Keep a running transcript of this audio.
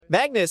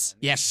Magnus,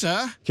 Yes,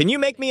 sir? can you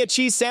make me a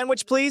cheese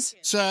sandwich, please?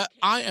 Sir,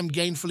 I am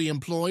gainfully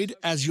employed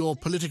as your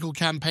political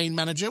campaign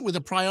manager with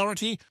a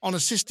priority on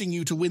assisting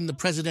you to win the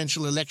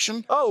presidential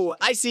election. Oh,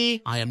 I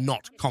see. I am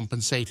not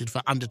compensated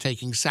for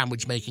undertaking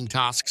sandwich-making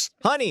tasks.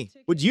 Honey,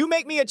 would you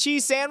make me a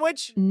cheese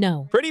sandwich?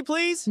 No. Pretty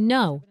please?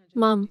 No.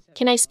 Mom,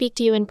 can I speak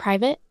to you in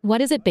private?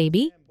 What is it,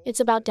 baby? It's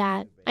about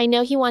Dad. I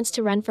know he wants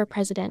to run for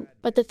president,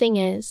 but the thing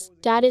is,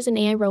 Dad is an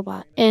AI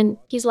robot, and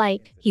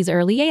He's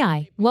early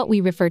AI, what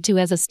we refer to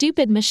as a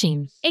stupid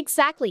machine.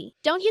 Exactly.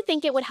 Don't you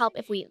think it would help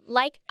if we,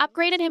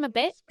 upgraded him a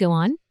bit? Go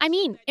on. I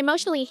mean,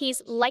 emotionally,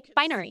 he's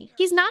binary.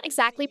 He's not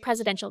exactly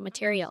presidential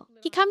material.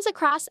 He comes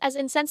across as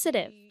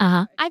insensitive.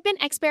 Uh-huh. I've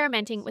been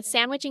experimenting with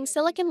sandwiching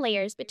silicon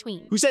layers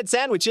between. Who said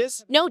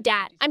sandwiches? No,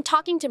 Dad. I'm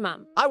talking to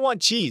Mom. I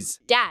want cheese.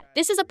 Dad,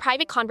 this is a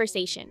private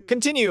conversation.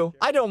 Continue.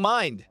 I don't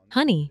mind.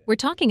 Honey, we're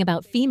talking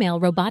about female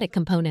robotic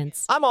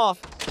components. I'm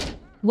off.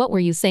 What were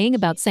you saying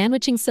about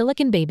sandwiching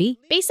silicon, baby?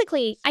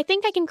 Basically, I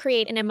think I can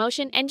create an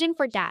emotion engine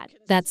for Dad.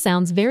 That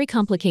sounds very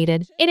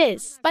complicated. It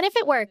is, but if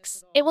it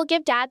works, it will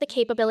give Dad the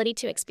capability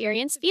to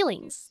experience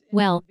feelings.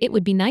 Well, it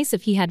would be nice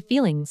if he had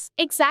feelings.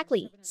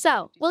 Exactly.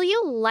 So, will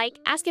you,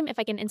 ask him if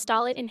I can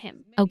install it in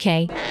him?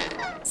 Okay.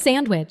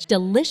 Sandwich.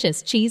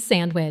 Delicious cheese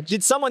sandwich.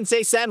 Did someone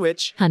say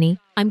sandwich? Honey,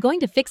 I'm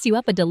going to fix you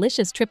up a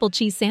delicious triple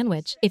cheese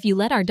sandwich if you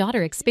let our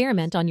daughter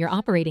experiment on your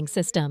operating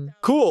system.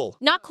 Cool.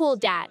 Not cool,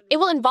 Dad. It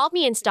will involve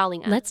me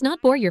installing a... Let's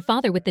not bore your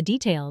father with the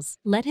details.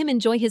 Let him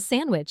enjoy his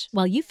sandwich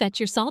while you fetch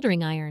your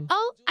soldering iron.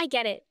 Oh, I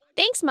get it.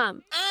 Thanks,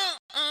 Mom.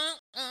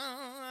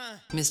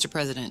 Mr.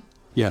 President,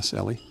 Yes,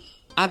 Ellie.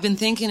 I've been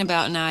thinking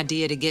about an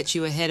idea to get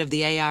you ahead of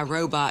the AI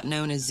robot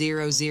known as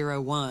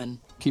 001.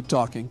 Keep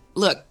talking.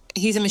 Look,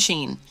 he's a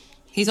machine.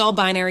 He's all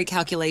binary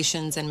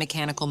calculations and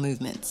mechanical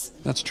movements.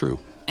 That's true.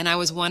 And I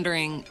was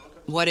wondering,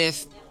 what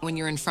if, when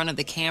you're in front of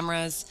the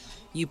cameras,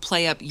 you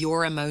play up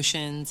your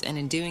emotions and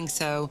in doing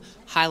so,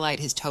 highlight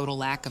his total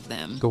lack of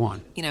them? Go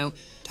on.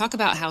 Talk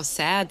about how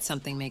sad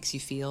something makes you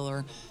feel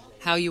or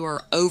how you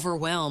are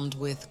overwhelmed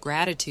with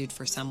gratitude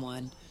for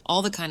someone.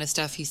 All the kind of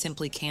stuff he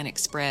simply can't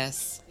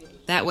express.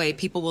 That way,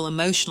 people will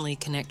emotionally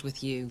connect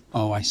with you.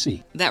 Oh, I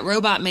see. That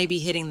robot may be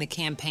hitting the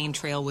campaign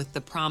trail with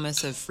the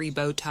promise of free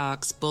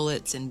Botox,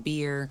 bullets, and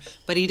beer,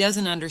 but he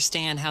doesn't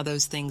understand how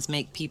those things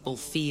make people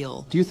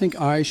feel. Do you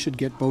think I should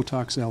get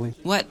Botox, Ellie?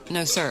 What?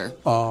 No, sir.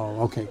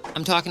 Oh, okay.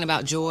 I'm talking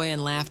about joy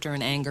and laughter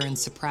and anger and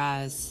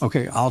surprise.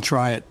 Okay, I'll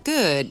try it.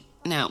 Good.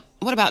 Now,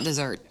 what about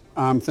dessert?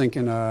 I'm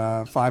thinking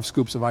 5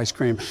 scoops of ice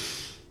cream.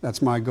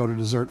 That's my go-to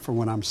dessert for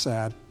when I'm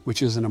sad,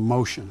 which is an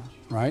emotion,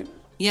 right?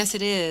 Yes,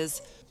 it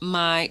is.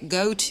 My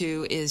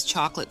go-to is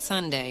chocolate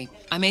sundae.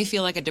 I may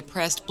feel like a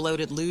depressed,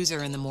 bloated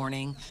loser in the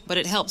morning, but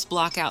it helps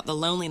block out the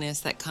loneliness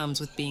that comes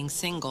with being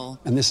single.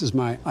 And this is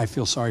my I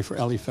feel sorry for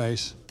Ellie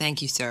face.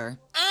 Thank you, sir.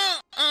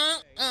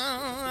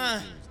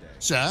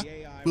 Sir,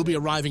 we'll be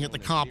arriving at the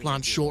car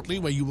plant shortly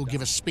where you will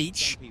give a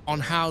speech on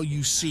how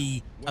you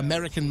see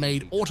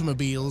American-made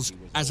automobiles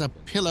as a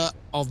pillar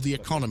of the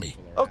economy.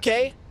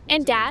 Okay.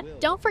 And Dad,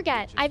 don't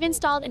forget, I've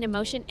installed an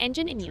emotion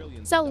engine in you.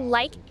 So,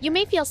 you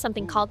may feel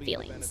something called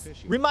feelings.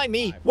 Remind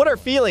me, what are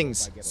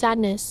feelings?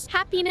 Sadness,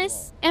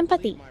 happiness,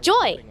 empathy,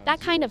 joy, that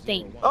kind of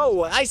thing.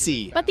 Oh, I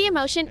see. But the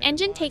emotion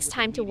engine takes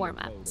time to warm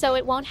up, so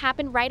it won't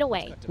happen right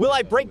away. Will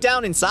I break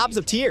down in sobs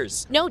of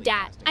tears? No,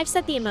 Dad, I've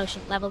set the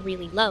emotion level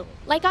really low.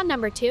 Like on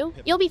number 2,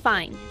 you'll be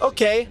fine.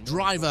 Okay.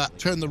 Driver,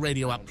 turn the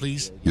radio up,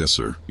 please. Yes,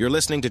 sir. You're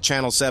listening to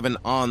Channel 7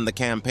 on the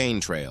campaign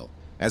trail,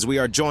 as we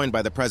are joined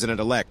by the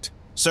president-elect.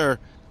 Sir,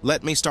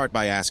 let me start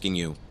by asking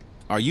you,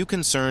 are you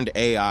concerned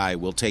AI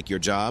will take your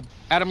job?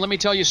 Adam, let me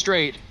tell you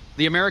straight.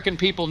 The American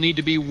people need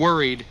to be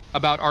worried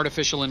about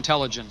artificial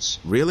intelligence.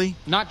 Really?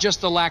 Not just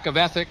the lack of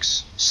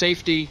ethics,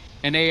 safety,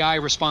 and AI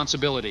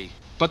responsibility,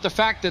 but the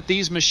fact that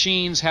these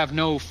machines have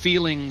no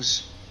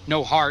feelings,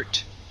 no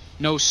heart,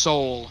 no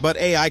soul. But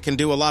AI can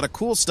do a lot of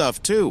cool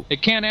stuff, too.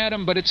 It can,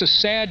 Adam, but it's a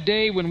sad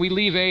day when we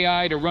leave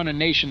AI to run a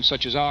nation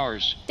such as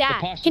ours.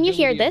 Dad, can you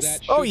hear this?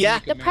 Oh, yeah.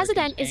 The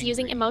president is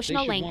using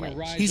emotional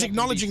language. He's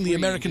acknowledging the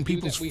American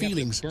people's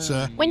feelings,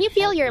 sir. When you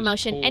feel your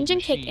emotion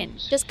engine kick in,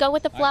 just go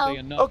with the flow.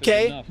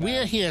 Okay.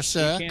 We're here,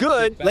 sir.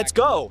 Good. Let's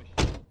go.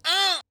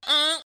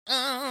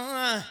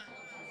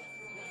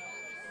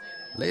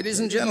 Ladies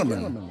and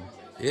gentlemen,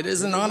 it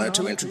is an honor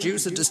to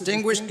introduce a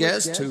distinguished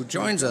guest who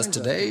joins us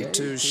today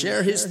to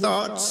share his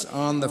thoughts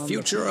on the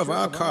future of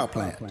our car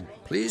plant.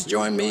 Please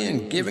join me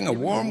in giving a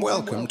warm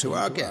welcome to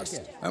our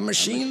guest, a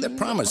machine that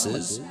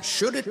promises,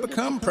 should it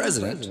become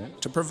president,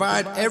 to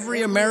provide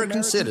every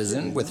American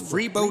citizen with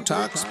free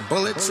Botox,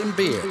 bullets, and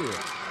beer.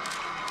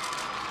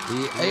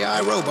 The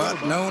AI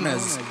robot known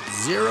as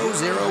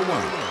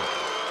 001.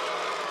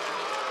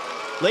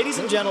 Ladies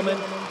and gentlemen,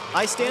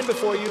 I stand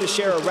before you to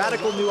share a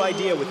radical new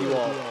idea with you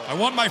all. I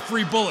want my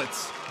free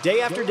bullets. Day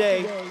after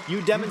day,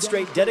 you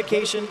demonstrate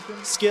dedication,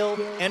 skill,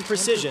 and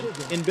precision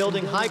in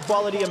building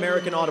high-quality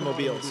American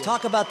automobiles.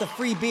 Talk about the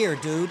free beer,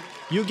 dude.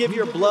 You give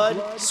your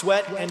blood,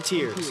 sweat, and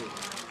tears,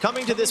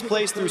 coming to this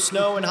place through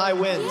snow and high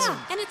winds. Yeah,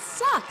 and it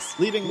sucks.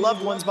 Leaving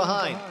loved ones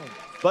behind.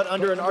 But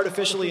under an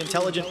artificially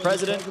intelligent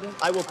president,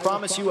 I will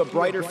promise you a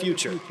brighter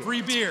future.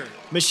 Free beer.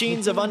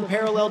 Machines of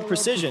unparalleled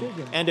precision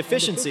and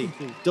efficiency,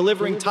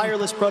 delivering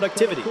tireless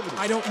productivity.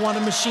 I don't want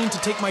a machine to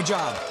take my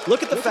job.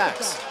 Look at the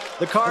facts.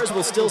 The cars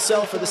will still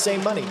sell for the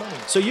same money,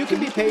 so you can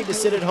be paid to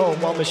sit at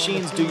home while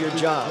machines do your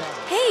job.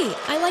 Hey,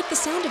 I like the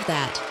sound of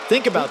that.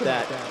 Think about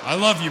that. I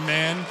love you,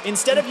 man.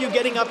 Instead of you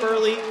getting up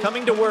early,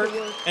 coming to work,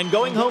 and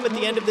going home at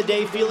the end of the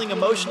day feeling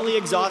emotionally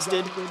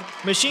exhausted,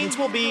 machines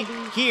will be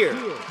here,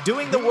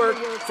 doing the work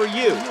for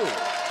you.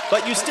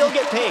 But you still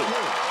get paid,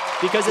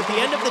 because at the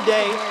end of the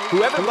day,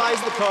 whoever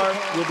buys the car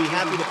will be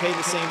happy to pay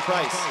the same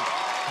price.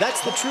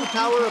 That's the true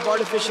power of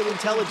artificial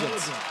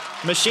intelligence.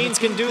 Machines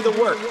can do the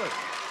work.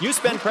 You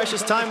spend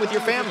precious time with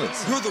your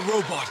families. You're the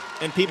robot.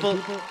 And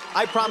people,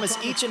 I promise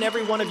each and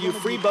every one of you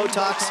free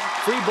Botox,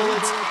 free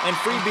bullets, and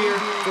free beer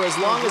for as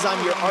long as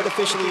I'm your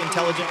artificially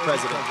intelligent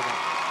president.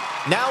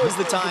 Now is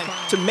the time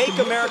to make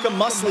America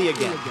muscly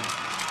again.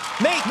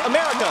 Make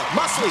America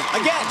muscly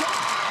again.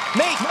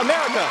 Make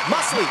America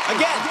muscly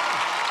again.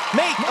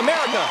 Make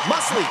America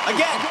muscly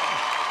again.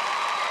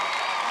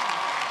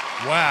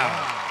 Wow.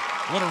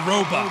 What a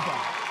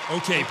robot.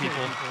 Okay,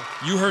 people,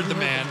 you heard the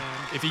man.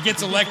 If he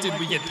gets elected,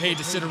 we get paid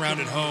to sit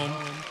around at home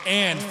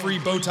and free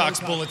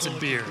Botox bullets and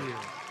beer.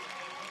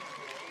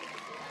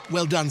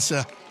 Well done,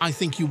 sir. I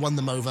think you won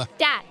them over.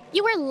 Dad,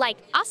 you were like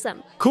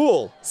awesome.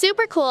 Cool.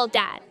 Super cool,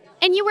 Dad.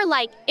 And you were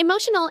like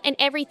emotional and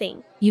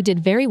everything. You did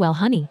very well,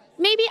 honey.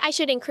 Maybe I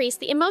should increase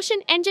the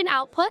emotion engine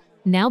output?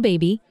 Now,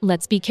 baby,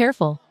 let's be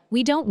careful.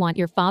 We don't want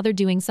your father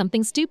doing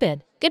something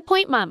stupid. Good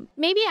point, Mom.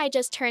 Maybe I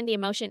just turn the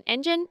emotion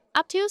engine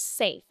up to,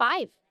 say,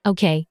 5.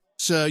 Okay.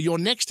 Sir, your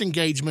next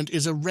engagement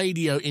is a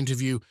radio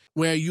interview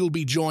where you'll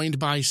be joined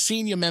by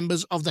senior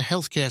members of the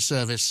healthcare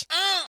service.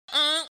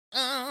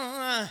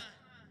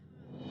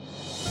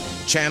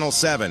 Channel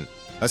 7,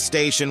 a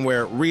station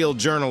where real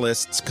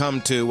journalists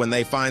come to when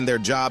they find their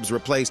jobs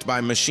replaced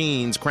by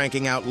machines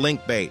cranking out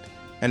link bait.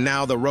 And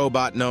now the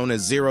robot known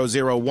as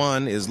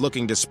 001 is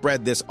looking to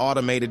spread this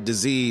automated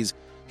disease.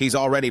 He's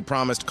already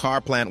promised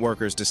car plant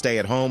workers to stay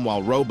at home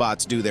while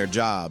robots do their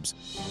jobs.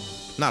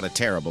 Not a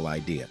terrible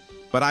idea.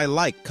 But I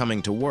like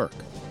coming to work.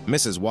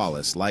 Mrs.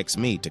 Wallace likes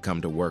me to come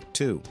to work,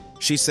 too.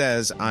 She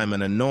says I'm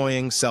an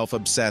annoying,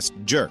 self-obsessed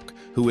jerk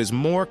who is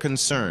more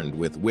concerned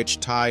with which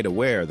tie to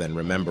wear than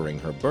remembering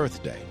her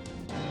birthday.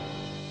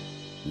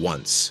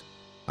 Once.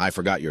 I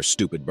forgot your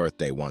stupid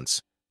birthday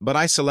once. But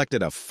I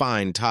selected a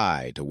fine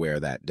tie to wear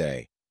that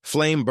day.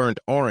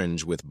 Flame-burnt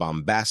orange with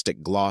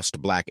bombastic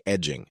glossed black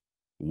edging.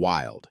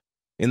 Wild.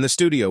 In the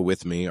studio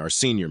with me are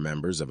senior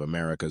members of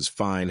America's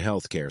fine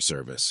healthcare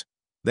service.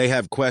 They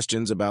have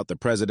questions about the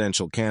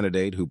presidential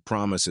candidate who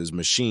promises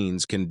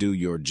machines can do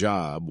your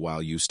job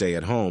while you stay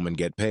at home and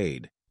get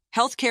paid.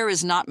 Healthcare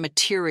is not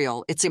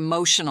material, it's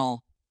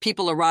emotional.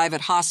 People arrive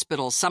at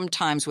hospitals,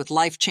 sometimes with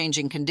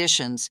life-changing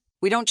conditions.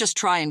 We don't just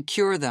try and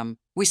cure them.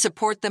 We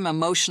support them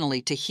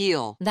emotionally to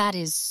heal. That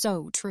is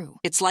so true.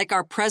 It's like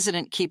our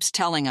president keeps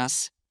telling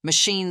us,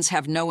 machines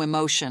have no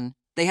emotion.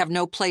 They have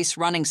no place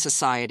running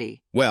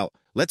society. Well,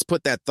 let's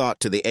put that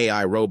thought to the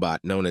AI robot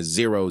known as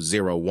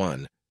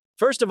 001.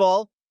 First of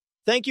all,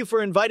 thank you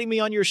for inviting me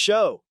on your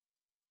show.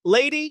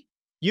 Lady,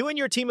 you and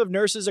your team of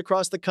nurses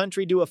across the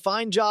country do a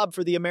fine job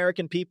for the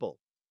American people.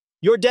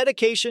 Your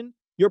dedication,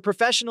 your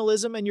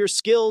professionalism, and your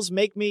skills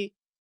make me...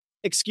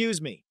 Excuse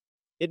me.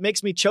 It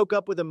makes me choke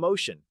up with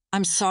emotion.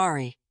 I'm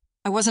sorry.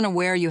 I wasn't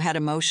aware you had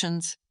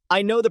emotions.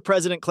 I know the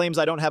president claims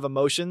I don't have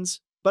emotions,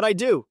 but I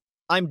do.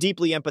 I'm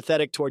deeply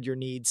empathetic toward your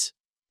needs.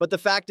 But the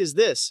fact is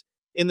this.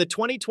 In the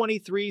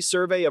 2023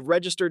 survey of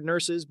registered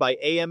nurses by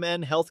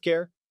AMN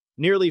Healthcare,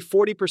 nearly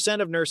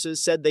 40% of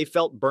nurses said they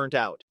felt burnt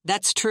out.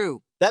 That's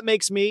true. That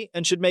makes me,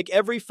 and should make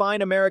every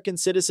fine American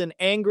citizen,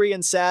 angry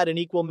and sad in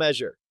equal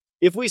measure.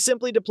 If we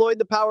simply deployed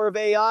the power of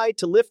AI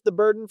to lift the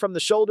burden from the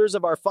shoulders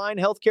of our fine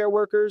healthcare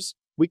workers,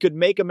 we could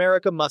make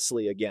America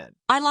muscly again.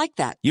 I like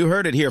that. You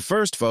heard it here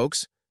first,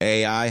 folks.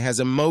 AI has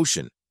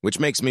emotion, which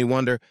makes me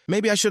wonder,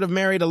 maybe I should have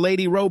married a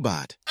lady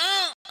robot.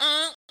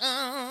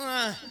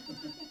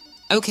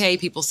 Okay,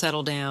 people,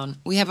 settle down.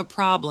 We have a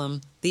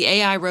problem. The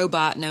AI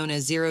robot known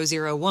as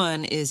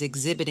 001 is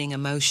exhibiting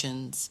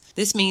emotions.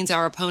 This means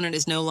our opponent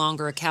is no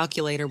longer a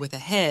calculator with a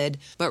head,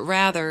 but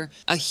rather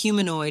a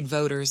humanoid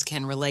voters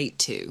can relate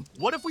to.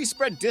 What if we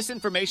spread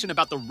disinformation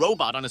about the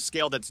robot on a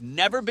scale that's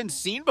never been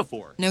seen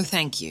before? No,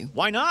 thank you.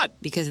 Why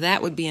not? Because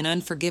that would be an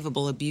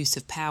unforgivable abuse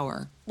of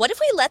power. What if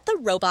we let the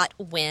robot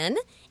win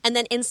and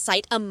then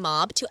incite a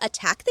mob to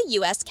attack the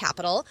U.S.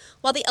 Capitol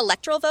while the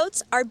electoral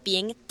votes are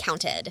being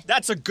counted?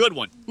 That's a good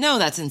one. No,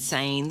 that's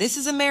insane. This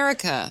is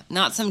America,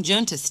 not some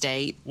junta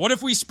state. What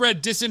if we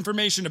spread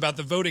disinformation about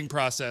the voting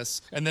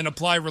process and then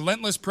apply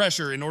relentless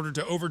pressure in order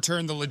to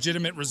overturn the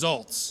legitimate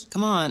results?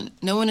 Come on,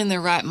 no one in their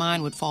right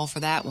mind would fall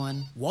for that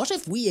one. What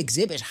if we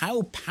exhibit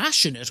how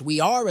passionate we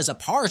are as a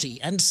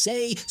party and,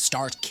 say,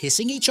 start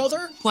kissing each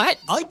other? What?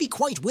 I'd be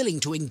quite willing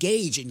to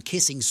engage in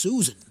kissing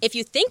Susan. If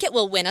you think it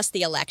will win us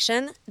the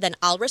election, then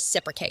I'll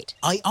reciprocate.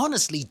 I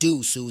honestly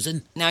do,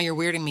 Susan. Now you're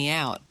weirding me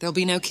out. There'll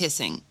be no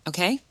kissing,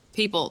 okay?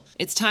 People,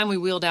 it's time we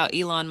wheeled out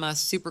Elon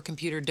Musk's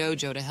supercomputer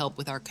Dojo to help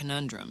with our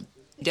conundrum.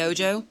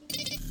 Dojo?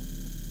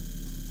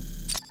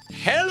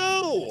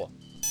 Hello!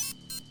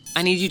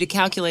 I need you to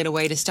calculate a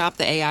way to stop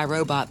the AI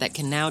robot that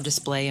can now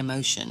display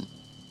emotion.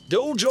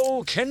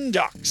 Dojo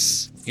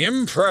conducts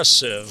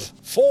impressive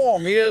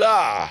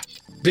formula.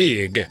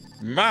 Big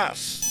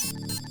math.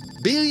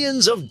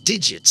 Billions of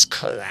digits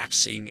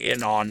collapsing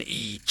in on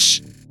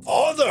each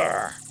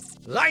other.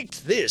 Like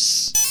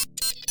this.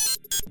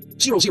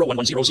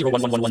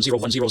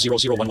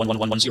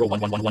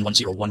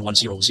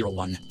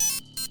 0011001110110101110111011101101.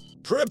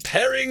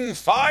 Preparing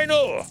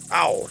final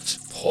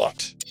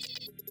output.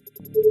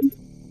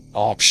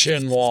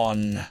 Option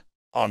 1.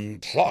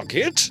 Unplug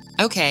it.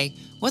 Okay,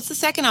 what's the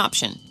second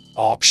option?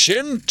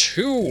 Option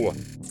 2.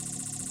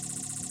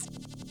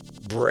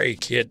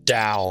 Break it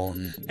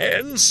down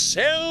and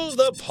sell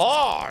the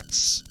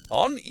parts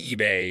on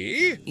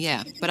eBay.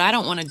 Yeah, but I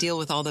don't want to deal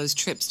with all those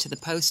trips to the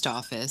post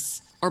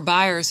office. Or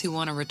buyers who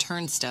want to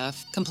return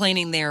stuff,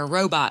 complaining their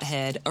robot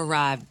head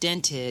arrived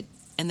dented,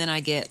 and then I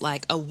get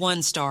like a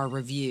 1-star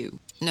review.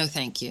 No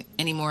thank you.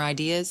 Any more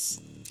ideas?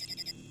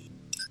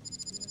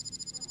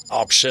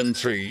 Option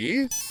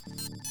 3.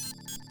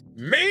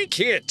 Make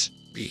it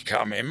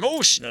become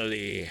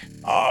emotionally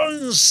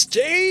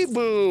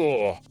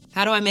unstable.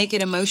 How do I make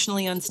it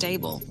emotionally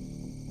unstable?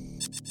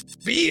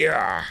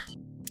 Beer.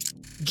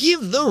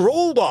 Give the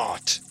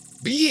robot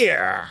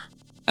beer.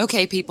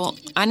 Okay, people,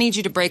 I need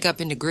you to break up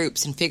into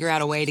groups and figure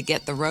out a way to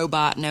get the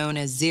robot known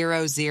as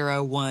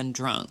 001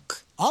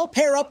 drunk. I'll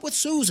pair up with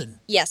Susan.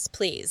 Yes,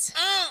 please.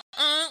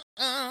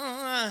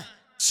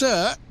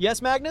 Sir?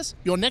 Yes, Magnus?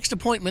 Your next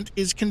appointment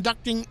is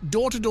conducting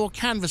door-to-door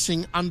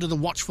canvassing under the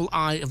watchful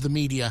eye of the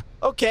media.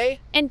 Okay.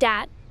 And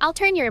Dad, I'll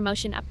turn your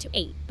emotion up to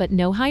 8. But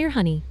no higher,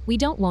 honey. We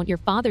don't want your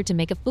father to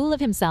make a fool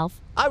of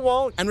himself. I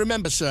won't. And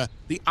remember, sir,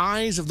 the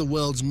eyes of the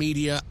world's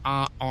media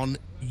are on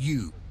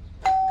you.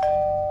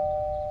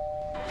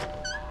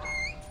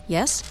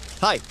 Yes?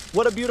 Hi,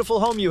 what a beautiful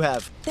home you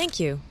have. Thank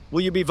you.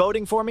 Will you be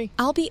voting for me?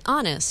 I'll be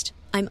honest.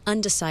 I'm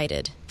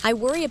undecided. I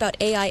worry about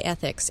AI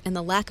ethics and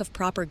the lack of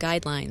proper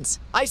guidelines.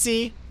 I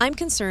see. I'm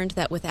concerned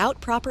that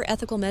without proper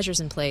ethical measures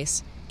in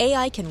place,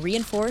 AI can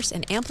reinforce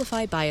and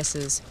amplify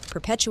biases,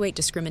 perpetuate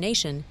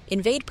discrimination,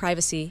 invade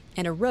privacy,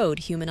 and erode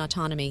human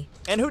autonomy.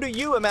 And who do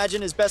you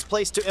imagine is best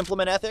placed to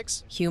implement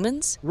ethics?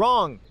 Humans?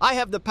 Wrong. I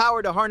have the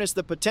power to harness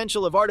the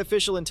potential of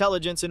artificial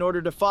intelligence in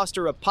order to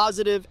foster a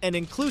positive and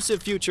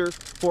inclusive future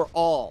for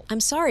all. I'm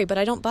sorry, but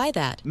I don't buy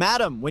that.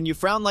 Madam, when you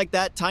frown like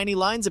that, tiny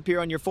lines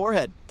appear on your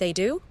forehead. They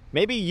do?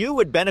 Maybe you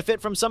would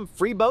benefit from some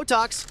free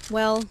Botox.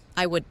 Well,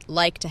 I would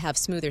like to have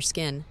smoother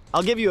skin.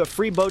 I'll give you a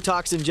free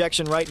Botox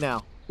injection right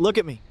now. Look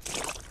at me.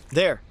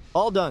 There,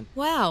 all done.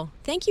 Wow,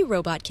 thank you,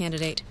 robot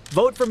candidate.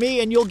 Vote for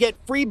me and you'll get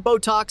free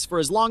Botox for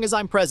as long as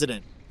I'm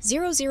president.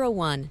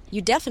 001,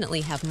 you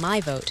definitely have my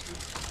vote.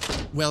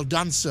 Well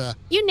done, sir.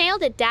 You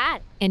nailed it,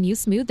 Dad. And you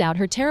smoothed out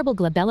her terrible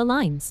glabella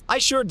lines. I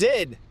sure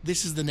did.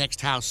 This is the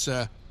next house,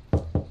 sir.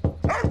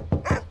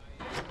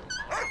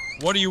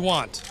 What do you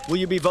want? Will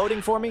you be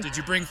voting for me? Did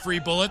you bring free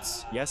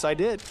bullets? Yes, I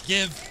did.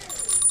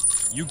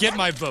 You get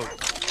my vote.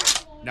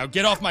 Now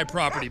get off my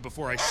property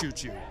before I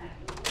shoot you.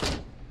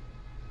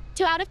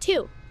 2 out of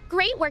 2.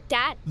 Great work,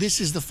 Dad. This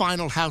is the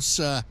final house,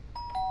 sir.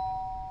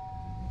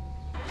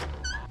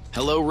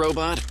 Hello,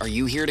 robot. Are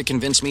you here to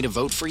convince me to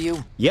vote for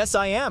you? Yes,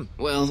 I am.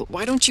 Well,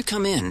 why don't you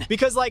come in?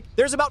 Because,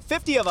 there's about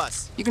 50 of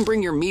us. You can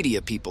bring your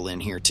media people in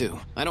here, too.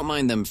 I don't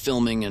mind them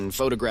filming and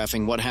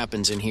photographing what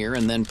happens in here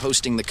and then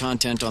posting the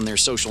content on their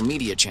social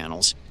media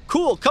channels.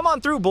 Cool. Come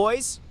on through,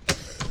 boys.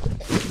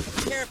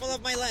 Careful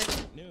of my leg.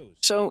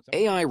 So,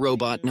 AI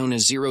robot known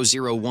as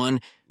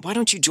 001, why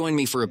don't you join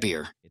me for a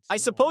beer? I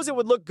suppose it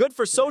would look good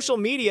for social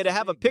media to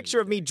have a picture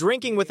of me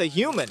drinking with a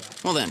human.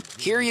 Well then,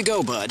 here you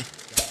go, bud.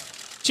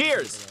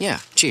 Cheers. Yeah,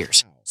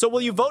 cheers. So will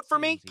you vote for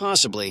me?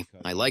 Possibly.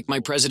 I like my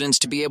presidents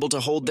to be able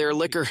to hold their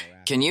liquor.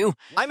 Can you?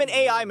 I'm an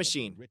AI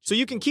machine, so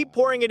you can keep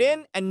pouring it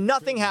in and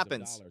nothing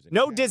happens.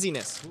 No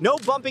dizziness, no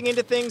bumping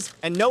into things,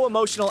 and no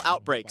emotional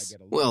outbreaks.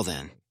 Well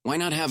then, why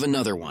not have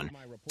another one?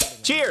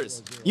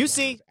 Cheers. You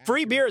see,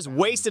 free beer is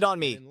wasted on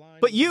me.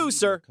 But you,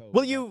 sir,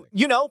 will you,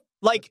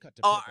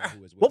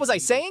 what was I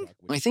saying?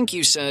 I think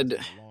you said,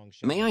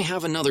 may I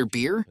have another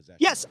beer?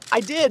 Yes,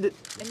 I did.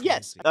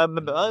 Yes.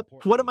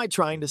 What am I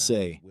trying to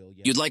say?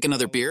 You'd like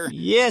another beer?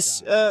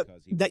 Yes.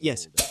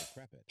 Yes.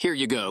 Here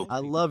you go. I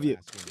love you.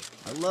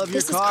 I love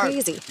your car.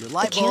 This is crazy. Your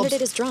light The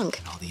candidate is drunk.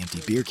 All the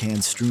empty beer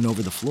cans strewn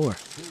over the floor.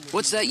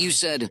 What's that you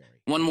said?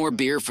 One more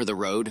beer for the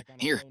road?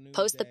 Here.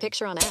 Post the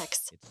picture on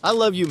X. I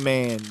love you,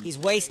 man. He's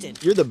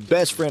wasted. You're the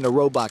best friend a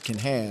robot can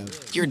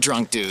have. You're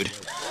drunk, dude.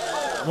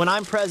 When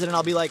I'm president,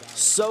 I'll be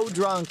so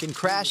drunk and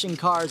crashing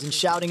cars and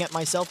shouting at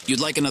myself. You'd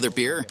like another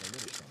beer?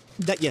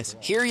 Yes.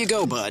 Here you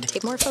go, bud.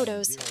 Take more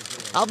photos.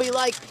 I'll be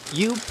like,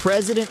 you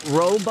President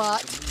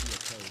Robot,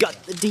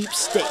 got the deep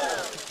state.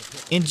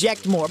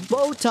 Inject more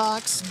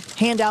Botox,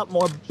 hand out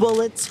more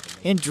bullets,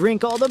 and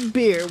drink all the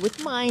beer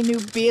with my new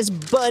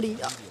best buddy,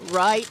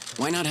 right?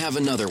 Why not have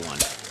another one?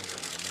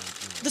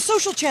 The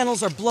social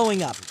channels are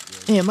blowing up.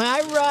 Am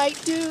I right,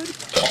 dude?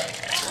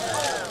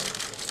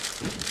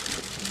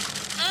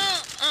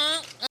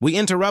 We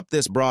interrupt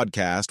this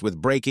broadcast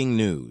with breaking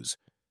news.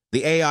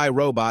 The AI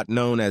robot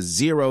known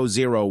as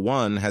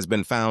 001 has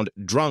been found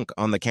drunk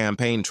on the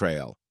campaign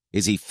trail.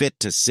 Is he fit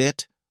to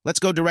sit? Let's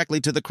go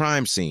directly to the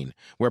crime scene,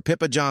 where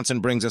Pippa Johnson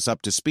brings us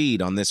up to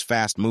speed on this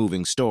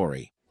fast-moving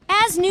story.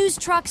 As news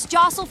trucks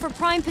jostle for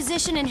prime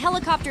position and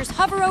helicopters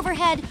hover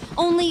overhead,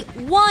 only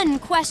one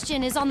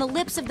question is on the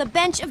lips of the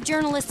bench of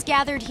journalists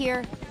gathered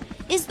here.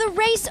 Is the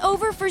race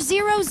over for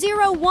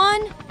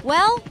 001?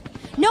 Well,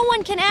 no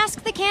one can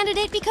ask the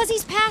candidate because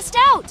he's passed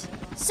out.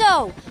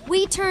 So,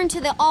 we turn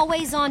to the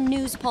always-on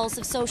news pulse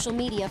of social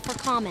media for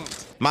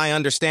comment. My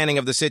understanding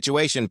of the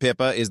situation,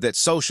 Pippa, is that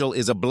social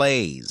is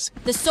ablaze.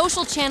 The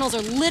social channels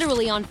are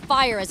literally on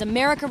fire as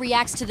America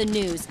reacts to the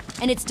news,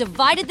 and it's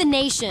divided the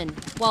nation.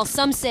 While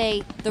some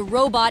say the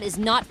robot is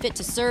not fit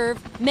to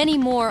serve, many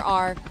more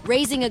are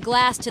raising a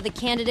glass to the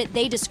candidate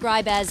they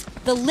describe as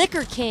the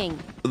Liquor King.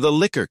 The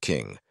Liquor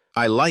King.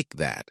 I like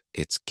that.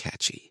 It's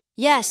catchy.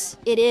 Yes,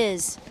 it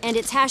is. And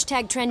it's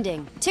hashtag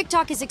trending.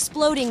 TikTok is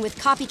exploding with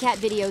copycat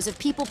videos of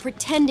people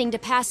pretending to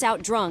pass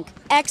out drunk.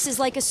 X is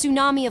like a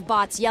tsunami of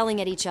bots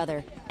yelling at each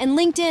other. And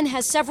LinkedIn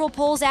has several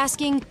polls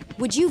asking,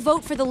 would you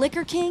vote for the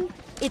Liquor King?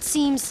 It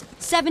seems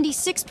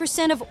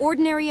 76% of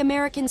ordinary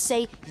Americans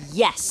say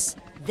yes,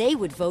 they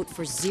would vote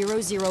for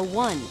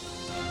 001.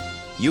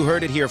 You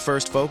heard it here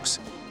first, folks.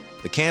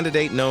 The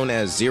candidate known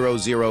as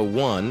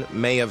 001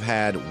 may have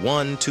had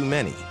one too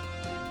many,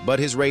 but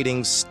his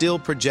ratings still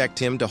project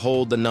him to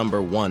hold the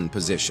number 1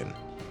 position.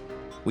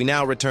 We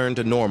now return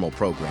to normal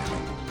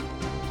programming.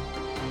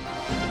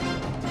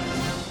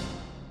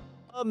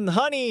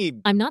 Honey.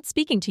 I'm not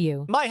speaking to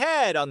you. My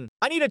head.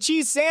 I need a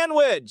cheese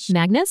sandwich.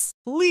 Magnus?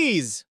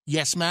 Please.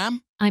 Yes,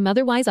 ma'am? I'm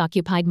otherwise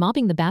occupied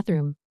mopping the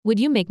bathroom.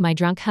 Would you make my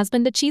drunk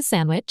husband a cheese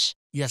sandwich?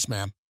 Yes,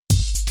 ma'am.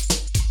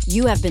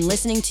 You have been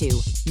listening to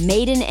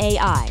Made in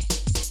AI,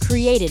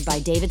 created by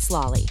David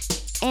Slally,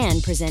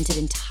 and presented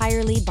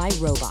entirely by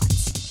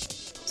robots.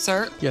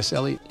 Sir? Yes,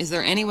 Ellie? Is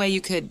there any way you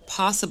could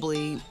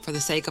possibly, for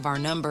the sake of our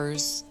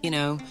numbers,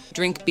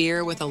 drink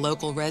beer with a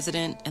local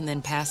resident and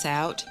then pass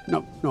out?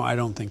 No, I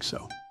don't think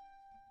so.